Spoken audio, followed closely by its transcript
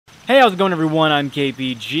Hey, how's it going, everyone? I'm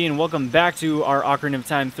KPG, and welcome back to our Ocarina of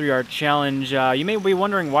Time 3-art challenge. You may be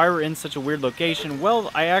wondering why we're in such a weird location. Well,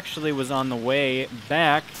 I actually was on the way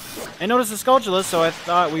back. I noticed a Skulltula, so I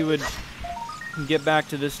thought we would get back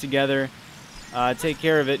to this together, take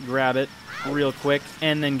care of it, grab it real quick,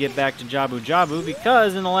 and then get back to Jabu Jabu,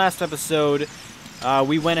 because in the last episode,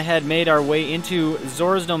 we went ahead, made our way into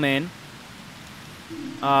Zora's domain,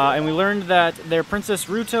 and we learned that their Princess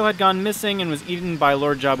Ruto had gone missing and was eaten by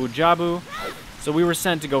Lord Jabu Jabu. So we were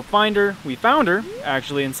sent to go find her. We found her,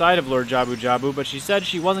 actually, inside of Lord Jabu Jabu, but she said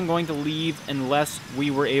she wasn't going to leave unless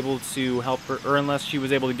we were able to help her, or unless she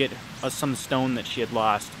was able to get us some stone that she had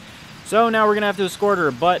lost. So now we're going to have to escort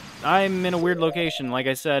her, but I'm in a weird location. Like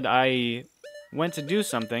I said, I went to do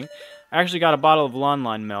something. I actually got a bottle of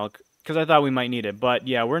Lon milk, because I thought we might need it. But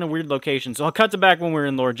yeah, we're in a weird location, so I'll cut to back when we're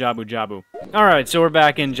in Lord Jabu Jabu. Alright, so we're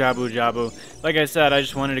back in Jabu Jabu. Like I said, I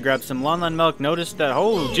just wanted to grab some Lon milk. Noticed that,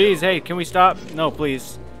 oh jeez, hey, can we stop? No,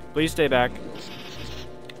 please. Please stay back.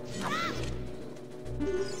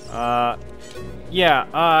 Yeah,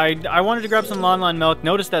 I wanted to grab some Lon milk.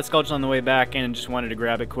 Noticed that Skulltula on the way back, and just wanted to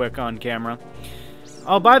grab it quick on camera.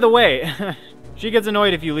 Oh, by the way... She gets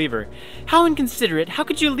annoyed if you leave her. How inconsiderate. How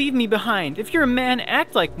could you leave me behind? If you're a man,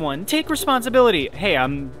 act like one. Take responsibility. Hey,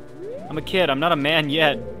 I'm a kid. I'm not a man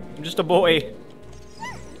yet. I'm just a boy.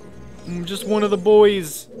 I'm just one of the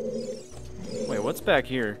boys. Wait, what's back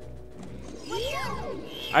here?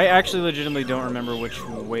 I actually legitimately don't remember which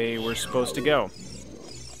way we're supposed to go.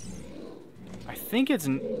 I think it's...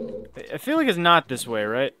 I feel like it's not this way,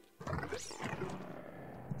 right?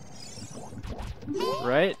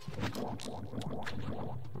 Right?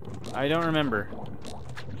 I don't remember.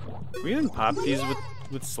 Can we even pop these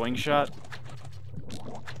with slingshot?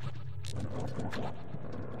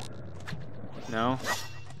 No?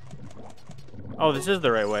 Oh, this is the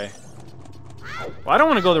right way. Well, I don't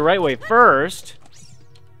want to go the right way first.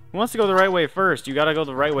 Who wants to go the right way first? You gotta go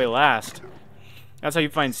the right way last. That's how you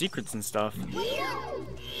find secrets and stuff.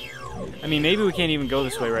 I mean, maybe we can't even go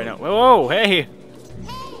this way right now. Whoa, hey!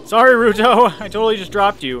 Sorry, Ruto. I totally just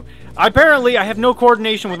dropped you. Apparently, I have no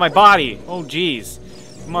coordination with my body. Oh, jeez.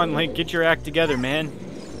 Come on, Link, get your act together, man.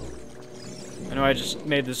 I know I just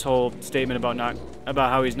made this whole statement about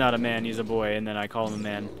how he's not a man, he's a boy, and then I call him a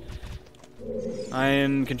man. I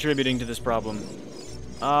am contributing to this problem.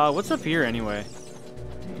 What's up here, anyway?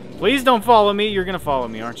 Please don't follow me. You're gonna follow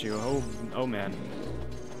me, aren't you? Oh, man.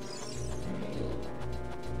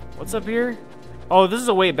 What's up here? Oh, this is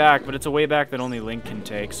a way back, but it's a way back that only Link can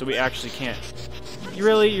take, so we actually can't.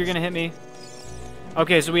 You're gonna hit me?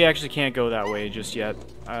 Okay, so we actually can't go that way just yet.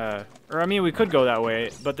 Or, I mean, we could go that way,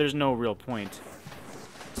 but there's no real point.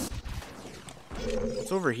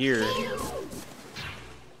 What's over here?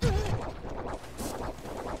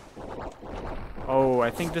 Oh, I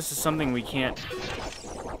think this is something we can't...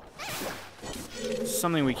 This is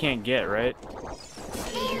something we can't get, right?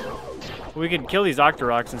 We could kill these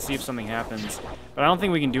Octoroks and see if something happens. But I don't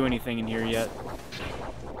think we can do anything in here yet.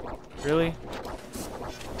 Really?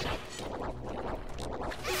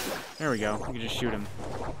 There we go. We can just shoot him.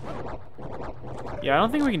 Yeah, I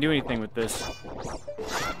don't think we can do anything with this.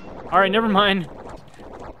 Alright, never mind.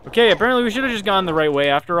 Okay, apparently we should have just gone the right way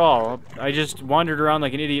after all. I just wandered around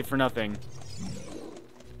like an idiot for nothing.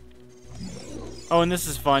 Oh, and this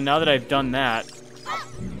is fun. Now that I've done that,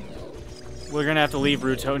 we're gonna have to leave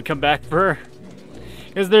Ruto and come back for her.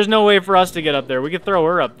 Because there's no way for us to get up there. We could throw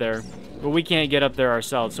her up there, but we can't get up there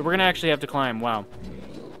ourselves. So we're gonna actually have to climb. Wow.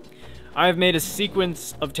 I've made a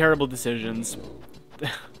sequence of terrible decisions.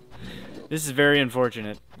 This is very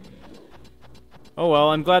unfortunate. Oh well,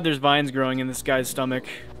 I'm glad there's vines growing in this guy's stomach.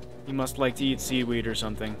 He must like to eat seaweed or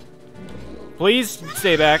something. Please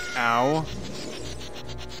stay back. Ow.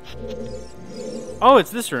 Oh,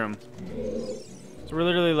 it's this room. So we're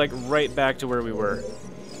literally like right back to where we were.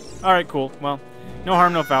 Alright, cool. Well, no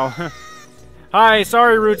harm, no foul. Hi,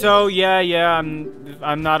 sorry, Ruto. Yeah,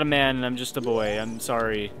 I'm not a man, and I'm just a boy. I'm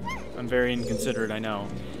sorry. I'm very inconsiderate, I know.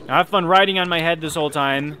 Now, have fun riding on my head this whole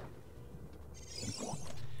time.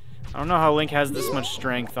 I don't know how Link has this much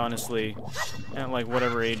strength, honestly. At, like,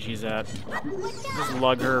 whatever age he's at. Just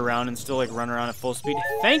lug her around and still, like, run around at full speed.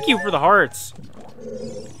 Thank you for the hearts!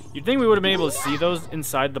 You'd think we would have been able to see those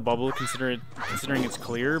inside the bubble, considering it's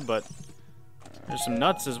clear, but... There's some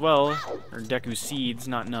nuts as well. Or Deku seeds,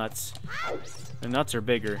 not nuts. The nuts are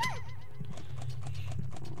bigger.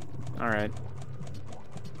 Alright.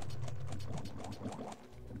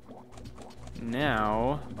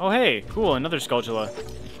 Now... Oh, hey! Cool, another Skulltula.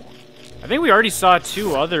 I think we already saw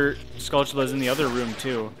 2 other Skulltulas in the other room,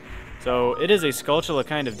 too. So, it is a Skulltula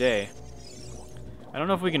kind of day. I don't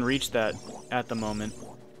know if we can reach that at the moment.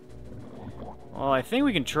 Well, I think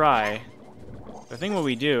we can try. I think what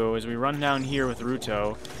we do is we run down here with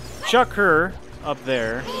Ruto, chuck her up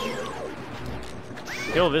there,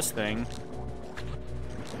 kill this thing.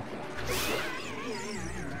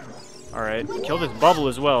 Alright, kill this bubble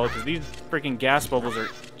as well, because these freaking gas bubbles are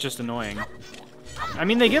just annoying. I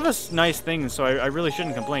mean, they give us nice things, so I really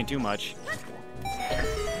shouldn't complain too much.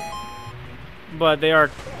 But they are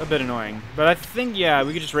a bit annoying. But I think, yeah,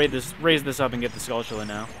 we could just raise this up and get the Skulltula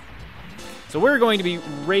now. So we're going to be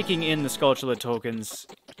raking in the Skulltula tokens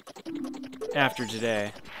after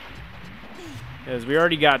today. Because we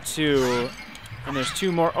already got 2, and there's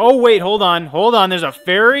 2 more. Oh, wait, hold on, there's a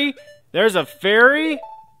fairy? There's a fairy?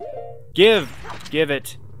 Give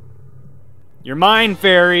it. You're mine,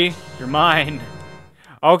 fairy. You're mine.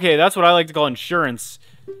 Okay, that's what I like to call insurance.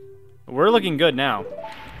 We're looking good now.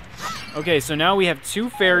 Okay, so now we have 2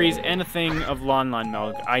 fairies and a thing of Lon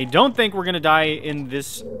milk. I don't think we're gonna die in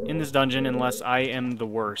this dungeon unless I am the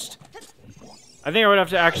worst. I think I would have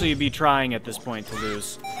to actually be trying at this point to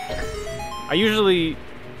lose. I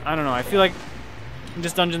don't know, I feel like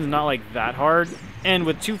this dungeon's not like that hard. And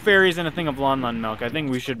with 2 fairies and a thing of Lon milk, I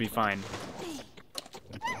think we should be fine.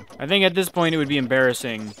 I think at this point it would be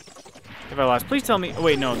embarrassing if I lost. Please tell me. Oh,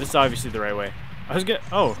 wait, no, this is obviously the right way.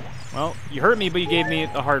 Oh, well, you hurt me, but you gave me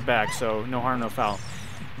the heart back, so no harm, no foul.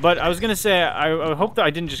 But I was gonna say, I hope that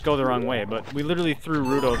I didn't just go the wrong way, but we literally threw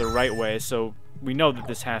Ruto the right way, so we know that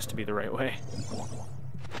this has to be the right way.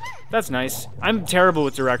 That's nice. I'm terrible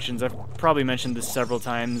with directions. I've probably mentioned this several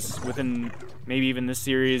times within maybe even this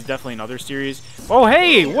series, definitely in other series. Oh,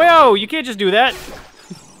 hey! Whoa! You can't just do that!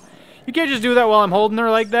 You can't just do that while I'm holding her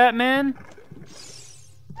like that, man!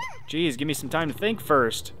 Jeez, give me some time to think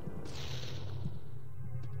first.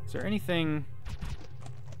 Is there anything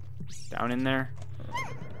down in there?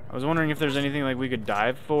 I was wondering if there's anything like we could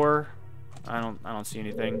dive for. I don't see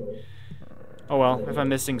anything. Oh well, if I'm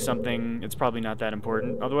missing something, it's probably not that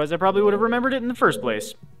important. Otherwise, I probably would have remembered it in the first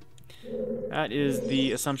place. That is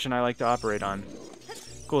the assumption I like to operate on.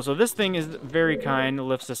 Cool, so this thing is very kind,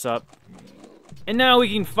 lifts us up. And now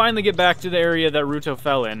we can finally get back to the area that Ruto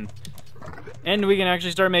fell in. And we can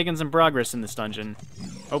actually start making some progress in this dungeon.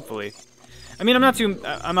 Hopefully. I mean, I'm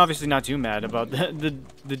obviously not too mad about the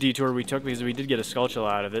detour we took because we did get a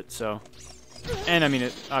Skulltula out of it, so. And I mean,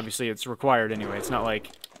 obviously it's required anyway. It's not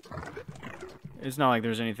like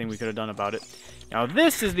there's anything we could have done about it. Now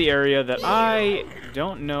this is the area that I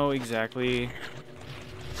don't know exactly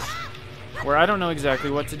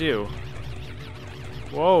what to do.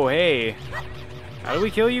 Whoa, hey. How do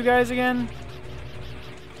we kill you guys again?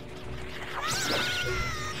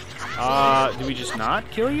 Do we just not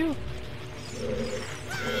kill you?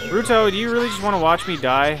 Ruto, do you really just want to watch me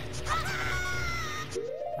die?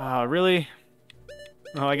 Really?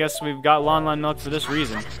 Well, I guess we've got Lon milk for this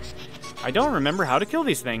reason. I don't remember how to kill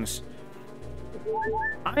these things.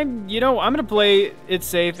 I'm gonna play it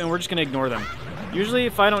safe and we're just gonna ignore them. Usually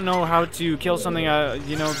if I don't know how to kill something,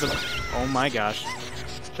 oh my gosh.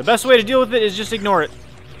 The best way to deal with it is just ignore it.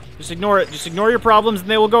 Just ignore it. Just ignore your problems and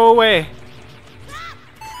they will go away.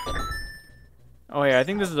 Oh yeah, I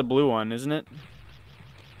think this is a blue one, isn't it?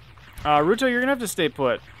 Ruto, you're gonna have to stay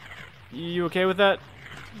put. You okay with that?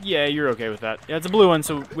 Yeah, you're okay with that. Yeah, it's a blue one,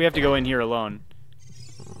 so we have to go in here alone.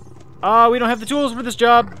 We don't have the tools for this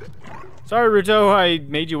job. Sorry, Ruto, I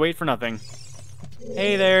made you wait for nothing.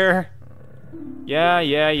 Hey there. Yeah,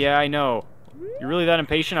 I know. You're really that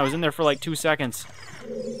impatient? I was in there for like 2 seconds.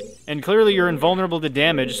 And clearly you're invulnerable to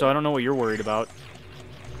damage, so I don't know what you're worried about.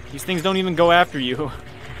 These things don't even go after you.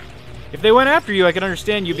 If they went after you, I could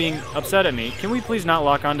understand you being upset at me. Can we please not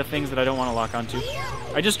lock onto things that I don't want to lock onto?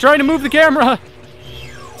 I just tried to move the camera!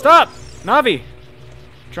 Stop! Navi!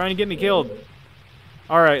 Trying to get me killed.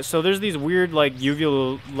 Alright, so there's these weird, like,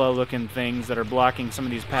 uvula-looking things that are blocking some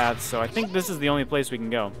of these paths, so I think this is the only place we can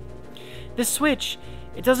go. This switch!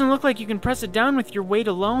 It doesn't look like you can press it down with your weight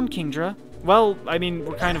alone, Kingdra. Well, I mean,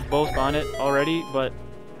 we're kind of both on it already, but...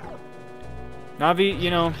 Navi,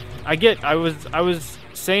 I was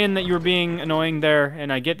saying that you were being annoying there,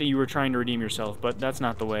 and I get that you were trying to redeem yourself, but that's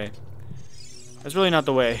not the way. That's really not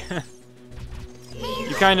the way.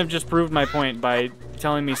 You kind of just proved my point by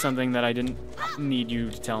telling me something that I didn't need you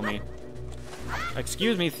to tell me.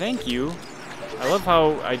 Excuse me, thank you. I love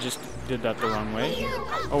how I just did that the wrong way.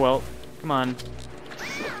 Oh well, come on.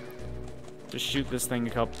 Just shoot this thing a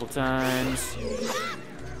couple times.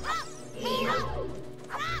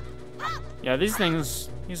 Yeah, these things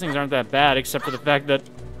aren't that bad, except for the fact that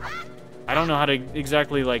I don't know how to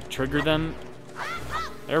exactly, like, trigger them.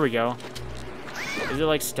 There we go. Is it,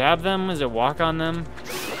 like, stab them? Is it walk on them?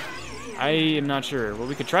 I am not sure. Well,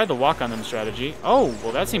 we could try the walk on them strategy. Oh,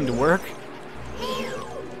 well, that seemed to work.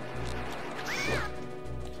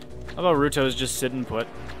 Although Ruto's just sitting put.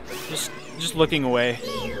 Just looking away.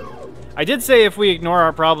 I did say if we ignore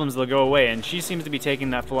our problems, they'll go away, and she seems to be taking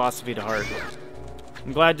that philosophy to heart.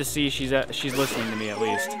 I'm glad to see she's listening to me at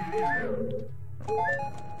least.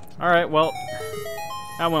 Alright, well,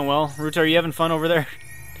 that went well. Ruto, are you having fun over there?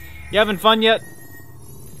 You having fun yet?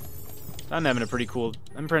 I'm having a pretty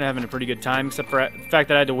good time, except for the fact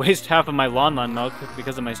that I had to waste half of my lawn milk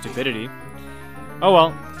because of my stupidity. Oh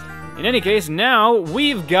well. In any case, now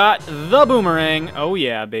we've got the boomerang. Oh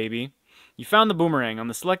yeah, baby. You found the boomerang. On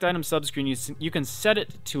the select item subscreen, you can set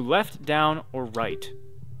it to left, down, or right.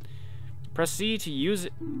 Press C to use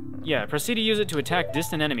it. Yeah, press C to use it to attack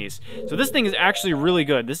distant enemies. So this thing is actually really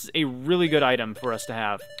good. This is a really good item for us to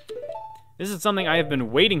have. This is something I have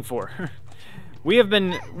been waiting for. We've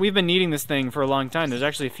been needing this thing for a long time. There's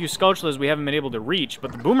actually a few Skulltulas we haven't been able to reach,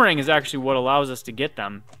 but the boomerang is actually what allows us to get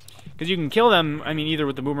them. Because you can kill them, I mean, either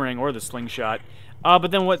with the boomerang or the slingshot. But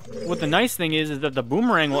then what the nice thing is that the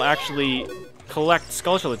boomerang will actually collect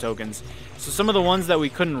Skulltula tokens. So some of the ones that we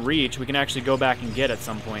couldn't reach, we can actually go back and get at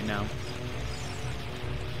some point now.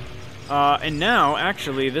 And now,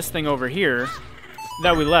 actually, this thing over here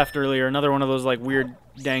that we left earlier, another one of those, like, weird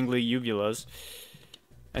dangly uvulas.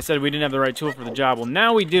 I said we didn't have the right tool for the job. Well,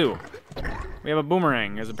 now we do. We have a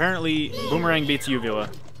boomerang, as apparently boomerang beats uvula.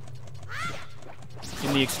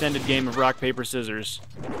 In the extended game of rock, paper, scissors.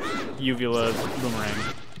 Uvula, boomerang.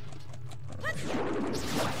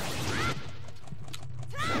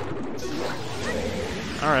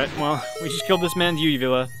 Alright, well, we just killed this man's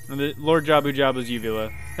uvula. Lord Jabu Jabu's uvula.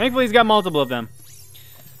 Thankfully, he's got multiple of them.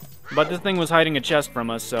 But this thing was hiding a chest from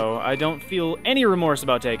us, so I don't feel any remorse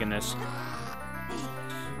about taking this.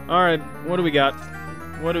 Alright, what do we got?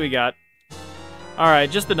 What do we got?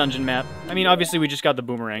 Alright, just the dungeon map. I mean, obviously we just got the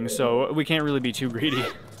boomerang, so we can't really be too greedy.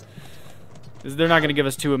 They're not going to give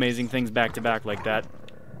us two amazing things back to back like that.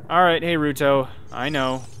 Alright, hey Ruto. I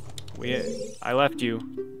know. I left you.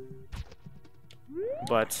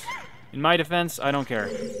 But, in my defense, I don't care.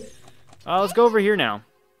 Let's go over here now.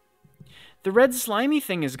 The red slimy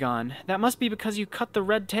thing is gone. That must be because you cut the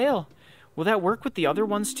red tail. Will that work with the other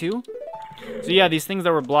ones too? So yeah, these things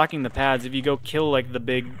that were blocking the pads, if you go kill like the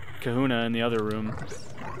big kahuna in the other room,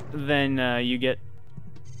 then you get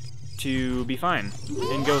to be fine.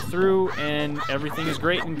 And go through and everything is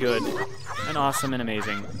great and good and awesome and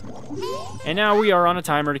amazing. And now we are on a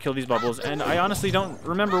timer to kill these bubbles, and I honestly don't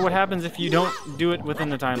remember what happens if you don't do it within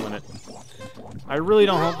the time limit. I really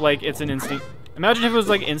don't hope like it's an instant... Imagine if it was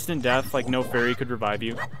like instant death, like no fairy could revive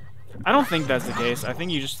you. I don't think that's the case. I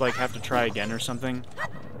think you just like have to try again or something.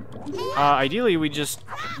 Ideally, we just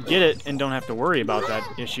get it and don't have to worry about that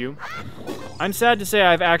issue. I'm sad to say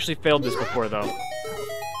I've actually failed this before, though.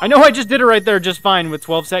 I know I just did it right there just fine with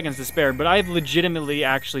 12 seconds to spare, but I've legitimately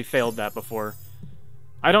actually failed that before.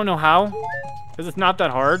 I don't know how, because it's not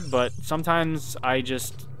that hard, but sometimes I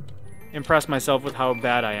just impress myself with how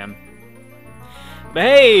bad I am. But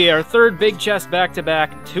hey, our third big chest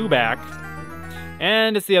back-to-back, two-back.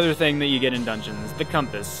 And it's the other thing that you get in dungeons, the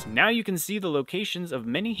compass. Now you can see the locations of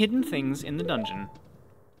many hidden things in the dungeon.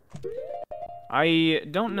 I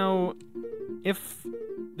don't know if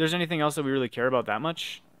there's anything else that we really care about that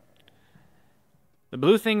much. The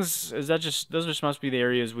blue things, is that just, those just must be the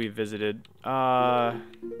areas we've visited. We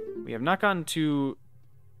have not gotten to,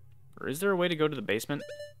 or is there a way to go to the basement?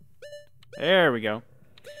 There we go.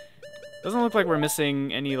 Doesn't look like we're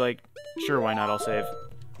missing any, like, sure, why not, I'll save.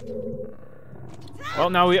 Well,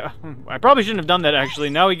 now I probably shouldn't have done that, actually.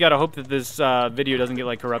 Now we gotta hope that this video doesn't get,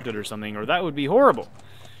 like, corrupted or something, or that would be horrible.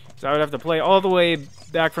 So I would have to play all the way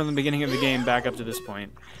back from the beginning of the game back up to this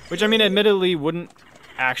point. Which, I mean, admittedly wouldn't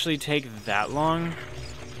actually take that long.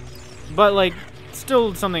 But, like,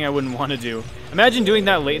 still something I wouldn't want to do. Imagine doing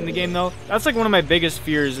that late in the game, though. That's, like, one of my biggest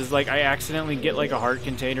fears is, like, I accidentally get, like, a heart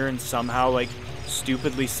container and somehow, like,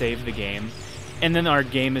 stupidly save the game. And then our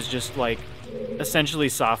game is just, like, essentially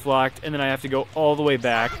soft-locked, and then I have to go all the way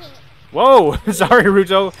back. Whoa! Sorry,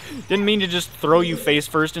 Ruto. Didn't mean to just throw you face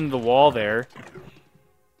first into the wall there.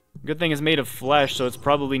 Good thing it's made of flesh, so it's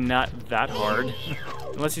probably not that hard.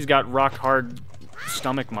 Unless he's got rock-hard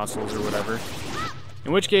stomach muscles or whatever.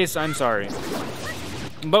 In which case, I'm sorry.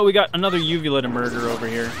 But we got another uvula to murder over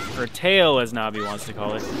here. Or tail, as Navi wants to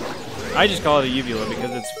call it. I just call it a uvula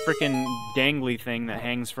because it's a frickin' dangly thing that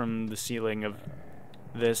hangs from the ceiling of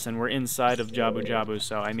this, and we're inside of Jabu Jabu,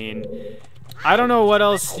 so, I mean, I don't know what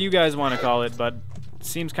else you guys want to call it, but it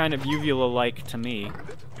seems kind of uvula-like to me.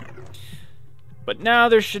 But now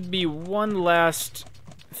there should be one last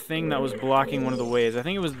thing that was blocking one of the ways. I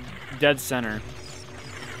think it was dead center.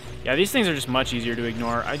 Yeah, these things are just much easier to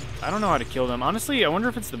ignore. I don't know how to kill them. Honestly, I wonder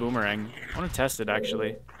if it's the boomerang. I want to test it,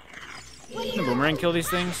 actually. Can the boomerang kill these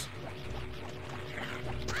things?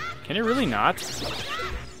 Can it really not?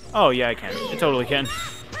 Oh, yeah, I can. It totally can.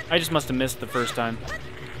 I just must have missed the first time.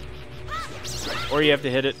 Or you have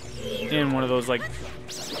to hit it in one of those, like,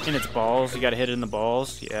 in its balls. You gotta hit it in the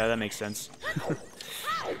balls. Yeah, that makes sense.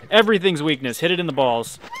 Everything's weakness. Hit it in the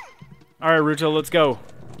balls. Alright, Ruto, let's go.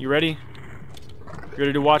 You ready? You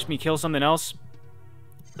ready to watch me kill something else?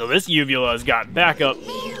 So this uvula's got backup.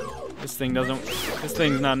 This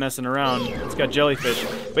thing's not messing around. It's got jellyfish.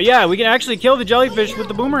 But yeah, we can actually kill the jellyfish with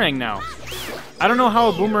the boomerang now. I don't know how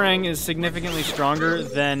a boomerang is significantly stronger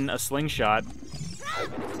than a slingshot.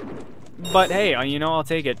 But hey, you know, I'll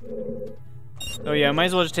take it. Oh yeah, might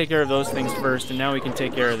as well just take care of those things first, and now we can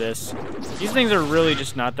take care of this. These things are really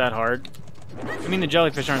just not that hard. I mean, the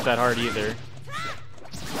jellyfish aren't that hard either.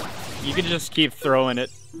 You could just keep throwing it,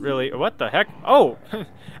 really. What the heck? Oh!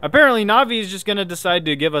 Apparently Navi is just gonna decide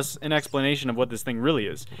to give us an explanation of what this thing really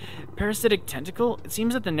is. Parasitic tentacle? It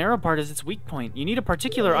seems that the narrow part is its weak point. You need a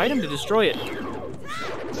particular item to destroy it.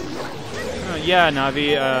 Yeah,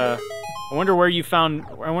 Navi, I wonder where you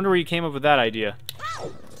came up with that idea.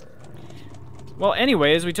 Well,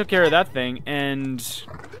 anyways, we took care of that thing, and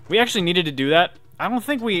we actually needed to do that. I don't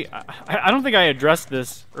think I addressed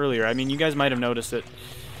this earlier. I mean, you guys might have noticed it.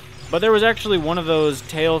 But there was actually one of those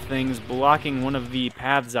tail things blocking one of the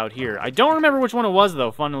paths out here. I don't remember which one it was,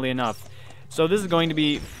 though, funnily enough. So this is going to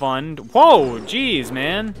be fun. Whoa, jeez,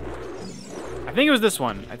 man. I think it was this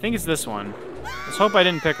one. I think it's this one. Let's hope I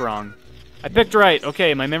didn't pick wrong. I picked right.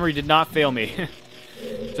 Okay, my memory did not fail me.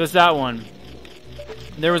 So it's that one.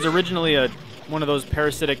 There was originally one of those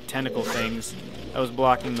parasitic tentacle things that was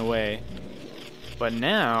blocking the way. But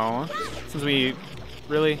now, since we...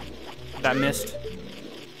 Really? That missed?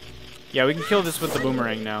 Yeah, we can kill this with the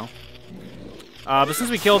boomerang now. But since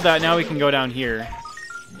we killed that, now we can go down here.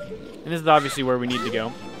 And this is obviously where we need to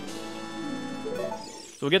go.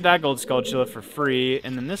 So we'll get that gold skulltula for free,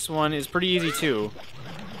 and then this one is pretty easy too.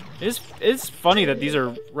 It's funny that these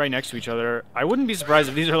are right next to each other. I wouldn't be surprised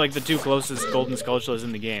if these are like the two closest golden skulltulas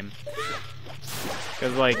in the game.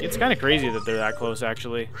 Because like, it's kind of crazy that they're that close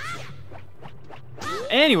actually.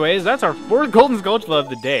 Anyways, that's our 4th golden skulltula of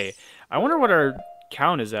the day. I wonder what our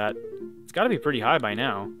count is at. It's got to be pretty high by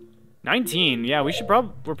now. 19. Yeah,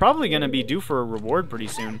 we're probably going to be due for a reward pretty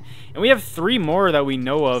soon. And we have 3 more that we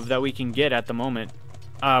know of that we can get at the moment.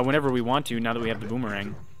 Whenever we want to, now that we have the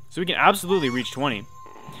boomerang. So we can absolutely reach 20.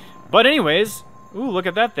 But anyways, ooh, look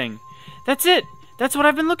at that thing. That's it. That's what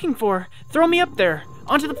I've been looking for. Throw me up there,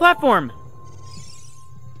 onto the platform.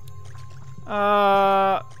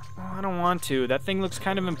 I don't want to. That thing looks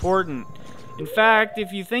kind of important. In fact,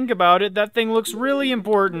 if you think about it, that thing looks really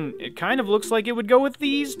important. It kind of looks like it would go with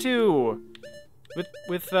these two.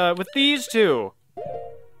 With these two.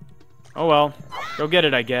 Oh well, go get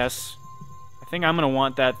it, I guess. I think I'm gonna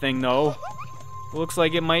want that thing though. Looks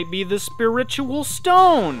like it might be the spiritual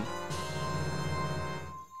stone.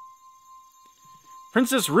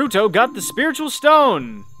 Princess Ruto got the spiritual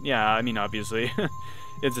stone. Yeah, I mean obviously,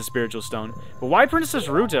 it's a spiritual stone. But why Princess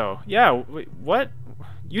Ruto? Yeah, wait, what?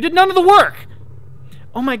 You did none of the work!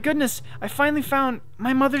 Oh my goodness, I finally found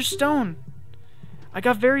my mother's stone. I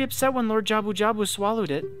got very upset when Lord Jabu Jabu swallowed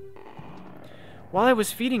it. While I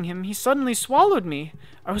was feeding him, he suddenly swallowed me.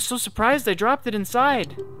 I was so surprised I dropped it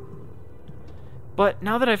inside. But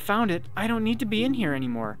now that I've found it, I don't need to be in here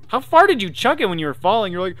anymore. How far did you chuck it when you were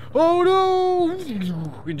falling? You're like, oh no!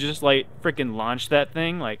 You just like freaking launch that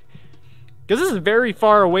thing, like, because this is very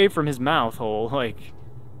far away from his mouth hole, like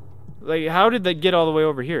how did that get all the way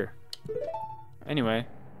over here? Anyway.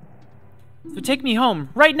 So take me home,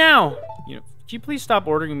 right now! You know, could you please stop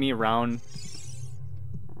ordering me around?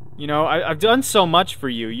 You know, I've done so much for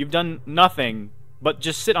you. You've done nothing but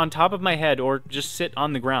just sit on top of my head or just sit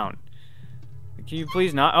on the ground. Can you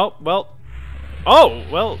please not? Oh, well. Oh,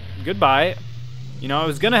 well, goodbye. You know, I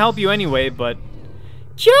was gonna help you anyway, but...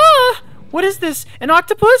 Yeah! What is this? An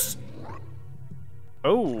octopus?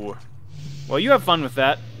 Oh. Well, you have fun with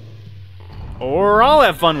that. Or I'll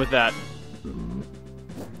have fun with that.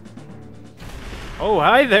 Oh,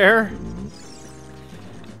 hi there.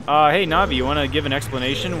 Hey, Navi, you want to give an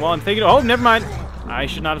explanation? Well, I'm thinking... Oh, never mind. I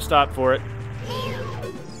should not have stopped for it.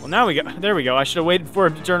 Well, now we go... There we go. I should have waited for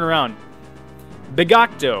him to turn around.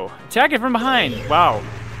 Bigocto. Attack it from behind. Wow.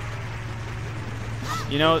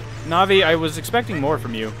 You know, Navi, I was expecting more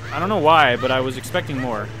from you. I don't know why, but I was expecting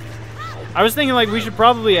more. I was thinking, like, we should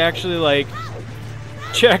probably actually, like...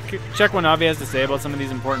 Check what Navi has to say about some of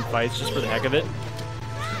these important fights, just for the heck of it.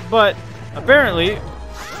 But, apparently,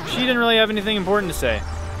 she didn't really have anything important to say.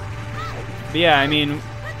 But yeah, I mean,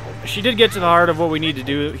 she did get to the heart of what we need to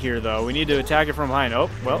do here, though. We need to attack it from behind. Oh,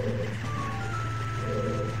 well.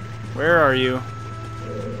 Where are you?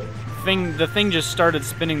 The thing just started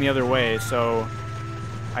spinning the other way, so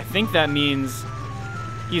I think that means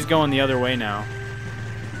he's going the other way now.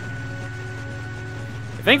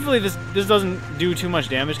 Thankfully, this doesn't do too much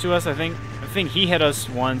damage to us. I think he hit us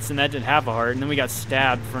once, and that did half a heart, and then we got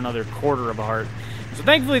stabbed for another quarter of a heart. So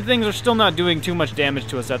thankfully, things are still not doing too much damage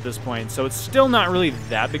to us at this point. So it's still not really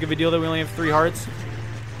that big of a deal that we only have 3 hearts.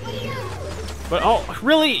 But oh,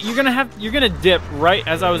 really? You're gonna dip right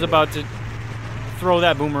as I was about to throw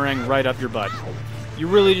that boomerang right up your butt. You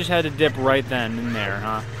really just had to dip right then and there,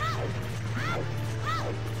 huh?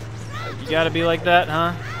 You gotta be like that,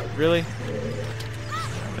 huh? Really?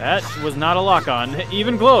 That was not a lock-on.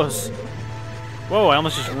 Even close. Whoa, I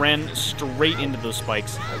almost just ran straight into those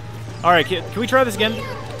spikes. Alright, can we try this again?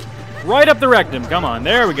 Right up the rectum. Come on,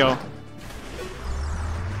 there we go.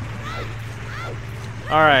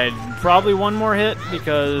 Alright, probably one more hit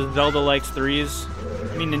because Zelda likes 3s.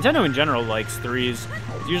 I mean, Nintendo in general likes 3s.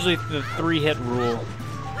 It's usually the 3-hit rule.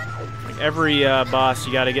 Like every boss,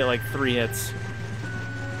 you gotta get like 3 hits.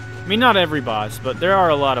 I mean, not every boss, but there are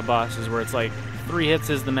a lot of bosses where it's like 3 hits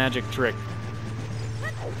is the magic trick.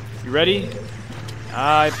 You ready?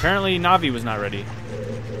 Apparently Navi was not ready.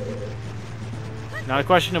 Not a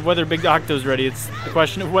question of whether Big Octo's ready, it's the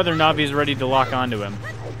question of whether Navi's ready to lock onto him.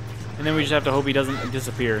 And then we just have to hope he doesn't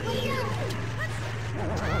disappear.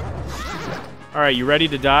 Alright, you ready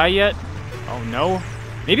to die yet? Oh no.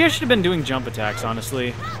 Maybe I should have been doing jump attacks,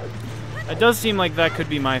 honestly. It does seem like that could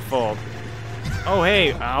be my fault. Oh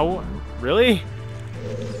hey, ow. Really?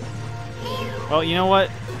 Well, you know what?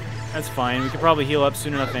 That's fine. We could probably heal up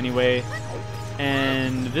soon enough anyway.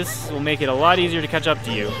 And this will make it a lot easier to catch up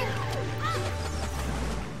to you.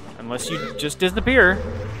 Unless you just disappear.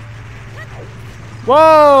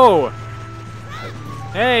 Whoa!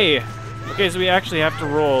 Hey! Okay, so we actually have to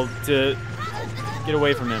roll to get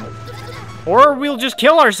away from him. Or we'll just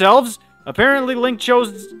kill ourselves! Apparently Link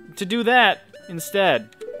chose to do that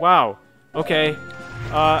instead. Wow. Okay.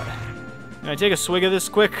 Can I take a swig of this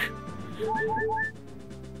quick?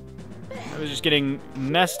 I was just getting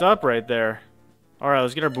messed up right there. Alright,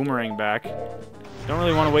 let's get our boomerang back. Don't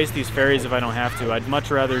really want to waste these fairies if I don't have to. I'd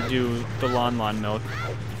much rather do the Lon Lon milk.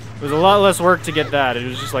 It was a lot less work to get that. It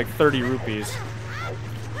was just like 30 rupees.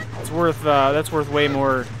 That's worth way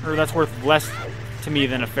more, or that's worth less to me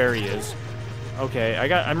than a fairy is. Okay,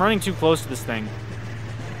 I'm running too close to this thing.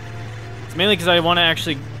 It's mainly because I want to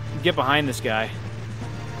actually get behind this guy.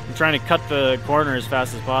 I'm trying to cut the corner as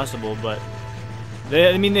fast as possible, but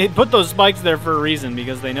they put those spikes there for a reason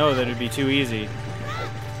because they know that it'd be too easy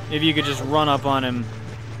if you could just run up on him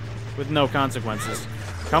with no consequences.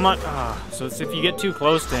 Come on. So it's if you get too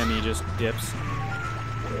close to him, he just dips.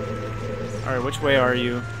 Alright, which way are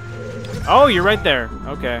you? Oh, you're right there.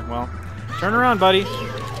 Okay, well, turn around, buddy.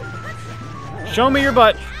 Show me your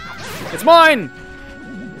butt. It's mine!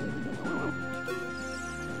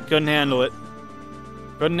 Couldn't handle it.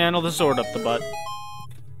 Couldn't handle the sword up the butt.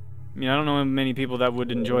 I mean, I don't know many people that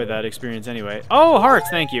would enjoy that experience anyway. Oh, hearts,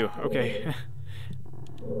 thank you. Okay.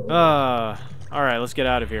 Alright, let's get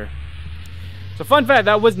out of here. So, fun fact,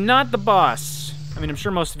 that was not the boss. I mean, I'm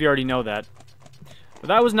sure most of you already know that. But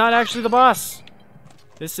that was not actually the boss.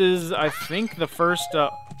 This is, I think, the first,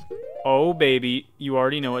 oh, baby. You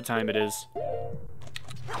already know what time it is.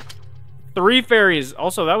 3 fairies.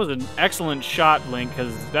 Also, that was an excellent shot, Link,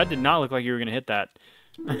 because that did not look like you were going to hit that.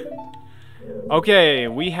 Okay,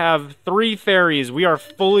 we have 3 fairies. We are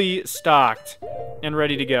fully stocked and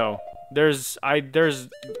ready to go. There's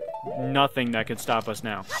nothing that could stop us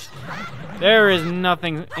now. There is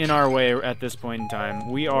nothing in our way at this point in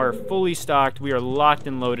time. We are fully stocked. We are locked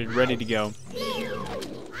and loaded, ready to go.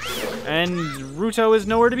 And Ruto is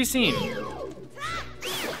nowhere to be seen.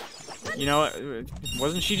 You know,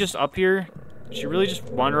 wasn't she just up here? Did she really just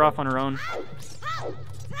wander off on her own?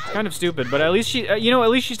 It's kind of stupid, but at least she, you know, at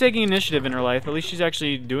least she's taking initiative in her life. At least she's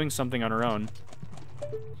actually doing something on her own.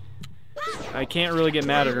 I can't really get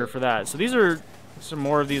mad at her for that. So these are some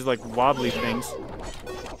more of these like wobbly things.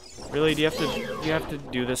 Really, do you have to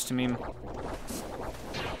do this to me?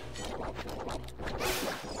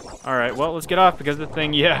 All right, well, let's get off because the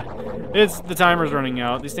thing, yeah, the timer's running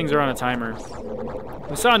out. These things are on a timer.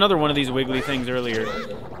 We saw another one of these wiggly things earlier,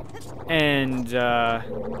 and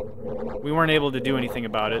we weren't able to do anything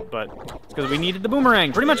about it, but it's because we needed the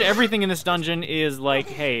boomerang. Pretty much everything in this dungeon is like,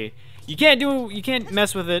 hey, you can't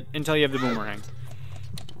mess with it until you have the boomerang.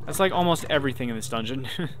 That's like almost everything in this dungeon.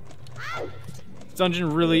 This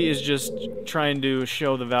dungeon really is just trying to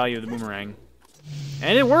show the value of the boomerang.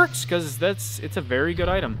 And it works, because it's a very good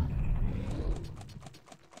item.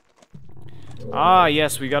 Ah,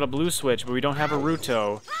 yes, we got a blue switch, but we don't have a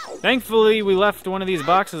Ruto. Thankfully, we left one of these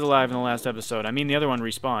boxes alive in the last episode. I mean, the other one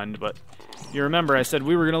respawned, but you remember I said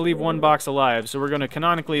we were going to leave one box alive, so we're going to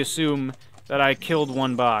canonically assume that I killed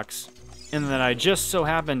one box, and that I just so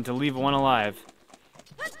happened to leave one alive.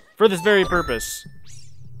 For this very purpose.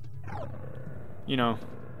 You know,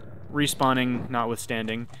 respawning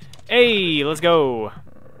notwithstanding. Hey, let's go!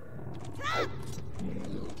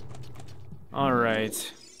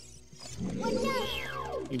 Alright.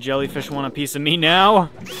 You jellyfish want a piece of me now?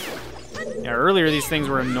 Yeah, earlier these things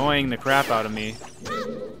were annoying the crap out of me.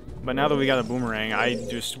 But now that we got a boomerang,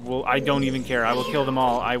 I don't even care. I will kill them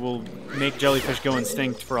all. I will make jellyfish go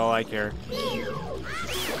extinct for all I care.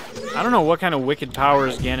 I don't know what kind of wicked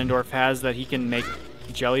powers Ganondorf has that he can make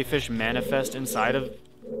jellyfish manifest inside of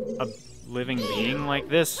a living being like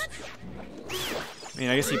this. I mean,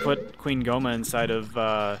 I guess he put Queen Goma inside of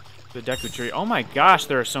the Deku Tree. Oh my gosh,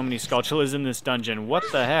 there are so many Skulltulas in this dungeon. What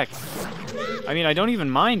the heck? I mean, I don't even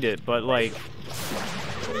mind it, but like...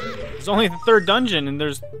 It's only the third dungeon, and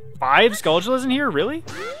there's 5 Skulltulas in here? Really?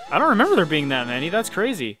 I don't remember there being that many. That's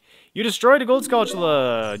crazy. You destroyed a gold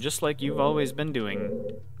Skulltula, just like you've always been doing.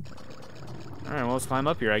 Alright, well, let's climb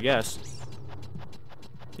up here, I guess.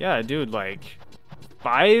 Yeah, dude, like...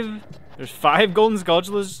 5? There's 5 golden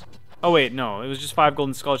Skulltulas? Oh, wait, no. It was just 5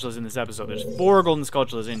 golden Skulltulas in this episode. There's 4 golden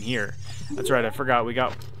Skulltulas in here. That's right, I forgot.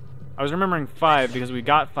 I was remembering 5 because we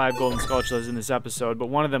got 5 golden Skulltulas in this episode, but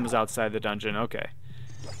one of them was outside the dungeon. Okay.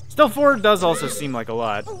 Still, 4 does also seem like a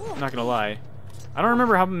lot. I'm not gonna lie. I don't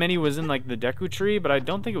remember how many was in, like, the Deku Tree, but I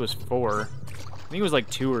don't think it was 4. I think it was, like,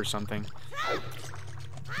 2 or something.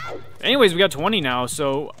 Anyways, we got 20 now,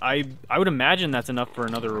 so I would imagine that's enough for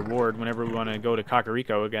another reward whenever we want to go to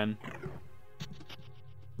Kakariko again.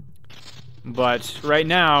 But right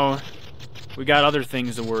now, we got other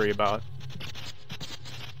things to worry about.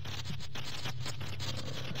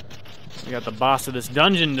 We got the boss of this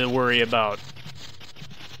dungeon to worry about.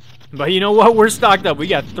 But you know what? We're stocked up. We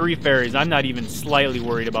got 3 fairies. I'm not even slightly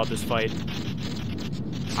worried about this fight.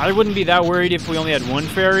 I wouldn't be that worried if we only had 1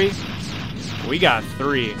 fairy. We got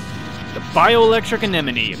 3. The bioelectric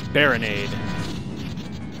anemone, Barinade.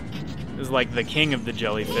 Is like the king of the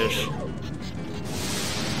jellyfish.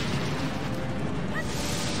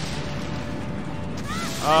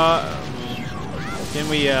 Can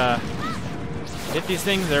we, hit these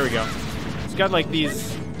things? There we go. It's got like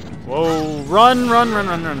these... Whoa, run, run, run,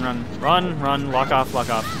 run, run, run. Run, run, lock off, lock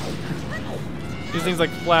off. These things like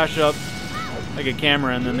flash up like a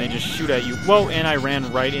camera and then they just shoot at you. Whoa, and I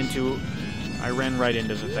ran right into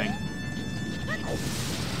the thing.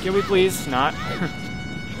 Can we please not?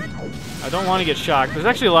 I don't want to get shocked. There's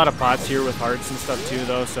actually a lot of pots here with hearts and stuff too,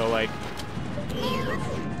 though, so like...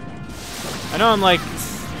 I know I'm like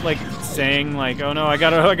saying like, oh no, I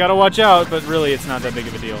gotta watch out, but really it's not that big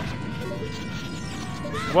of a deal.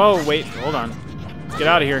 Whoa, wait, hold on. Let's get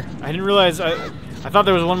out of here. I didn't realize, I thought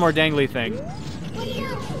there was one more dangly thing.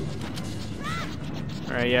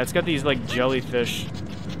 Alright, yeah, it's got these like jellyfish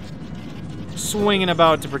swinging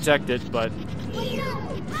about to protect it, but...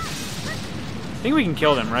 I think we can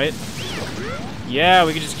kill them, right? Yeah,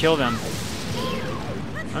 we can just kill them.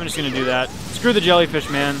 I'm just gonna do that. Screw the jellyfish,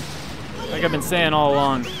 man. Like I've been saying all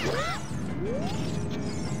along.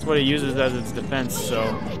 That's what it uses as its defense,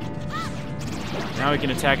 so... Now we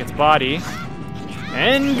can attack its body.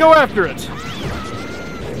 And go after it!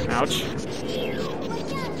 Ouch.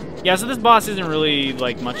 Yeah, so this boss isn't really,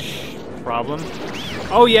 like, much problem.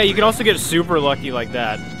 Oh yeah, you can also get super lucky like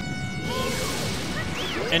that.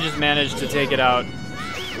 And just manage to take it out.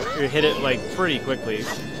 Or hit it, like, pretty quickly.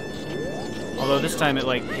 Although this time it,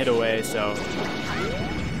 like, hit away, so...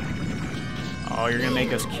 Oh, you're gonna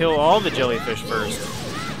make us kill all the jellyfish first.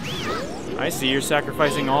 I see, you're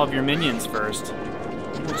sacrificing all of your minions first.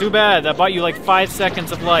 Well, too bad, that bought you, like, 5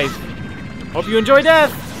 seconds of life. Hope you enjoy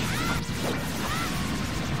death!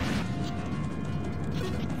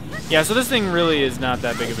 Yeah, so this thing really is not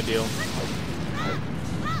that big of a deal.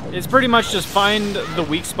 It's pretty much just find the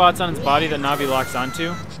weak spots on its body that Navi locks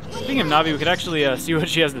onto. Speaking of Navi, we could actually see what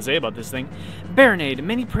she has to say about this thing. Barinade,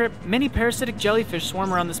 many parasitic jellyfish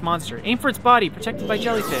swarm around this monster. Aim for its body, protected by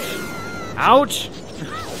jellyfish. Ouch!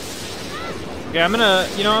 Okay, I'm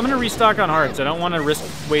gonna restock on hearts. I don't want to risk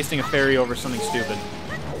wasting a fairy over something stupid.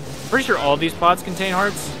 Pretty sure all these pots contain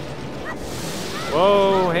hearts.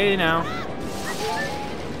 Whoa, hey now.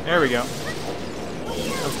 There we go.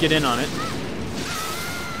 Let's get in on it.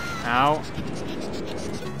 Ow.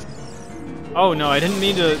 Oh no, I didn't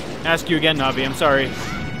mean to ask you again, Navi. I'm sorry.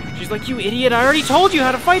 She's like, you idiot, I already told you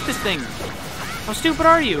how to fight this thing. How stupid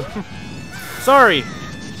are you? Sorry.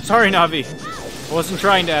 Sorry, Navi. I wasn't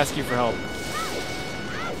trying to ask you for help.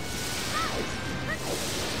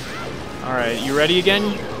 Alright, you ready again?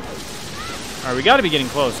 Alright, we gotta be getting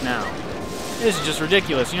close now. This is just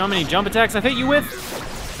ridiculous. You know how many jump attacks I've hit you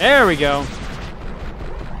with? There we go.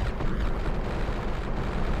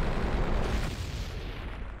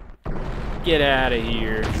 Get out of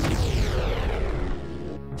here.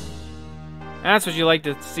 That's what you like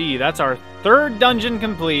to see. That's our 3rd dungeon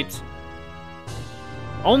complete.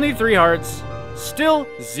 Only 3 hearts. Still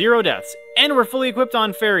 0 deaths. And we're fully equipped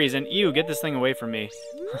on fairies. And ew, get this thing away from me.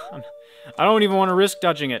 I don't even want to risk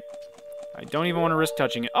touching it. I don't even want to risk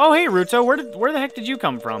touching it. Oh, hey, Ruto. Where the heck did you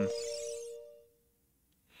come from?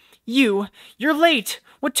 You're late.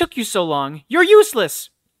 What took you so long? You're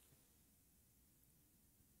useless.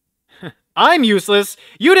 I'm useless.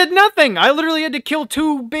 You did nothing. I literally had to kill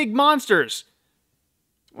 2 big monsters.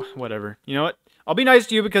 Whatever. You know what? I'll be nice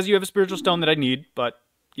to you because you have a spiritual stone that I need. But,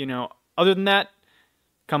 you know, other than that,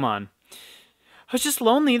 come on. I was just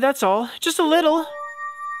lonely, that's all. Just a little.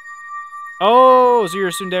 Oh, so you're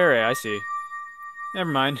a tsundere. I see. Never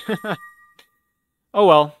mind. Oh,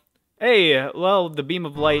 well. Hey, well, the beam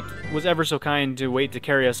of light was ever so kind to wait to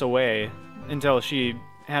carry us away until she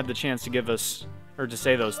had the chance to give us, or to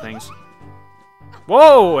say those things.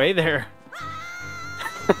 Whoa, hey there.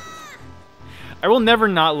 I will never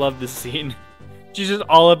not love this scene. She's just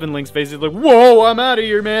all up in Link's face. He's like, whoa, I'm out of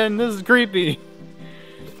here, man. This is creepy.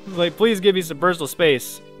 He's like, please give me some personal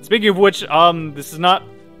space. Speaking of which, this is not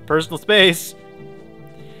personal space.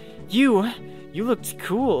 You looked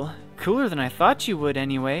cool. Cooler than I thought you would,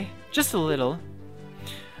 anyway. Just a little.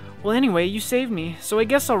 Well, anyway, you saved me, so I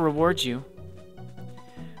guess I'll reward you.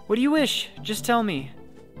 What do you wish? Just tell me.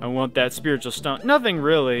 I want that spiritual stone. Nothing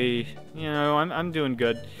really. You know, I'm doing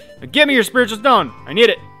good. Now give me your spiritual stone! I need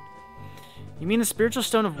it! You mean the spiritual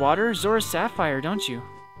stone of water? Zora's sapphire, don't you?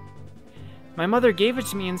 My mother gave it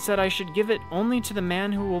to me and said I should give it only to the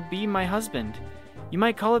man who will be my husband. You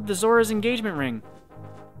might call it the Zora's engagement ring.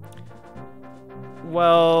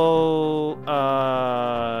 Well,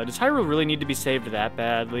 does Hyrule really need to be saved that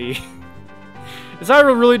badly? Does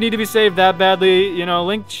Hyrule really need to be saved that badly? You know,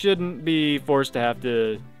 Link shouldn't be forced to have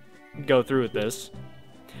to go through with this.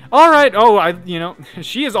 Alright, you know,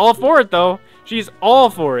 she is all for it, though. She's all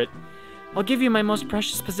for it. I'll give you my most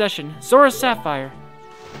precious possession, Zora's sapphire.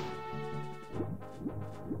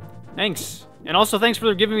 Thanks. And also thanks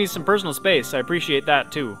for giving me some personal space. I appreciate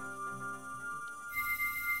that, too.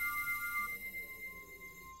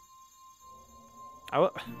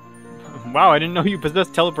 Wow, I didn't know you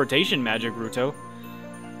possessed teleportation magic, Ruto.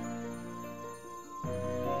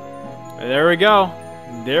 There we go.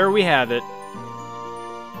 There we have it.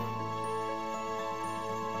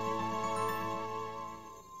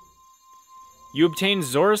 You obtained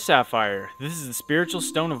Zora's Sapphire. This is the spiritual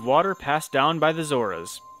stone of water passed down by the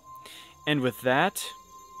Zoras. And with that...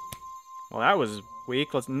 Well, that was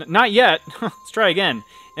weak. Not yet. Let's try again.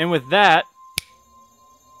 And with that...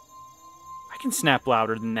 I can snap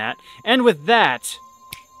louder than that. And with that...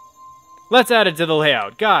 Let's add it to the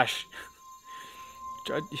layout. Gosh.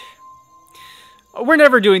 We're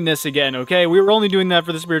never doing this again, okay? We were only doing that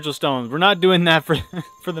for the spiritual stones. We're not doing that for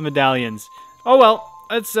for the medallions. Oh well,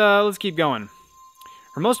 let's keep going.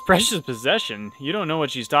 Her most precious possession? You don't know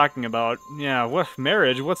what she's talking about. Yeah, what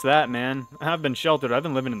marriage? What's that, man? I've been sheltered. I've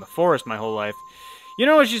been living in the forest my whole life. You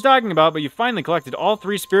know what she's talking about, but you finally collected all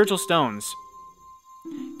 3 spiritual stones.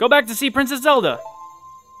 Go back to see Princess Zelda.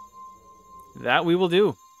 That we will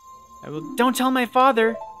do. Don't tell my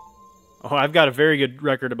father. Oh, I've got a very good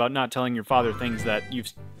record about not telling your father things that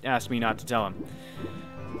you've asked me not to tell him.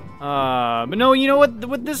 But no, you know what?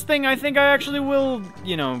 With this thing, I think I actually will,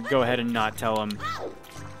 you know, go ahead and not tell him.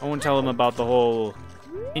 I won't tell him about the whole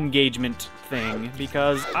engagement thing,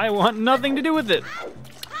 because I want nothing to do with it.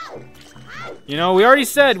 You know, we already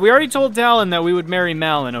told Talon that we would marry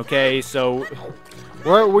Malon, okay? So,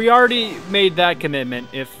 we already made that commitment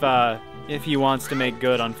if he wants to make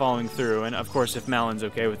good on following through, and of course if Malon's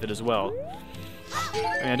okay with it as well. I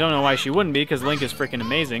mean, I don't know why she wouldn't be, because Link is freaking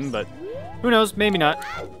amazing, but who knows, maybe not.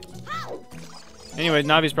 Anyway,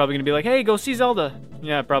 Navi's probably going to be like, hey, go see Zelda.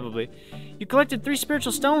 Yeah, probably. You collected 3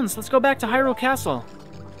 spiritual stones, let's go back to Hyrule Castle.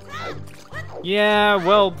 Yeah,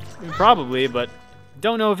 well, probably, but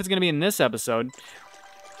don't know if it's going to be in this episode.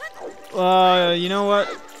 You know what?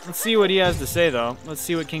 Let's see what he has to say, though. Let's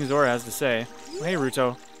see what King Zora has to say. Oh, hey,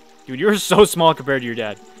 Ruto. Dude, you're so small compared to your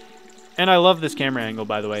dad. And I love this camera angle,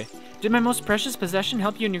 by the way. Did my most precious possession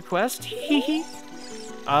help you in your quest? Hee.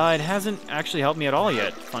 It hasn't actually helped me at all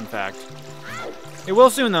yet, fun fact. It will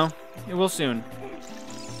soon, though. It will soon.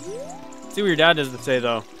 Let's see what your dad has to say,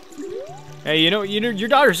 though. Hey, you know, your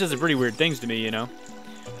daughter says some pretty weird things to me, you know.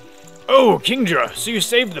 Oh, Kingdra, so you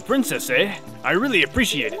saved the princess, eh? I really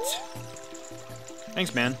appreciate it.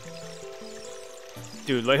 Thanks, man.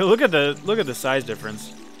 Dude, like, look at the size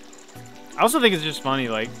difference. I also think it's just funny,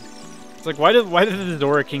 like, it's like, why did the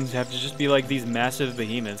Dora Kings have to just be like these massive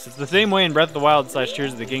behemoths? It's the same way in Breath of the Wild /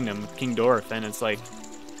 Tears of the Kingdom with King Dorephan. It's like,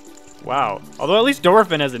 wow. Although at least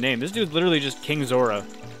Dorephan has a name. This dude's literally just King Zora.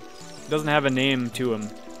 He doesn't have a name to him.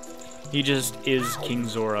 He just is King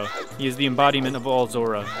Zora. He is the embodiment of all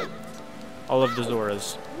Zora. All of the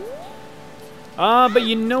Zoras. But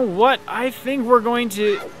you know what? I think we're going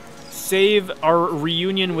to save our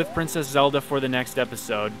reunion with Princess Zelda for the next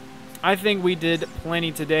episode. I think we did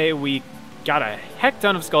plenty today. We got a heck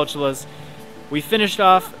ton of Skulltulas. We finished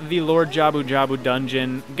off the Lord Jabu Jabu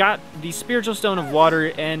dungeon, got the Spiritual Stone of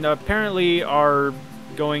Water, and apparently are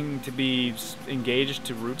going to be engaged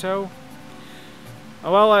to Ruto.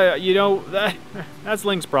 Well, you know, that's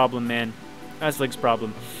Link's problem, man. That's Link's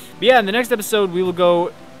problem. But yeah, in the next episode, we will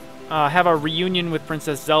go have our reunion with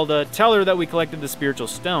Princess Zelda, tell her that we collected the Spiritual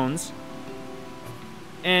Stones,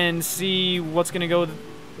 and see what's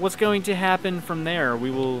going to happen from there.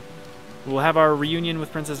 We'll have our reunion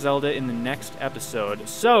with Princess Zelda in the next episode.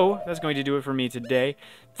 So, that's going to do it for me today.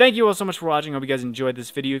 Thank you all so much for watching. I hope you guys enjoyed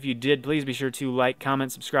this video. If you did, please be sure to like,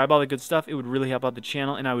 comment, subscribe, all that good stuff. It would really help out the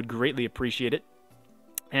channel, and I would greatly appreciate it.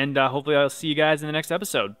 And hopefully I'll see you guys in the next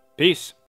episode. Peace!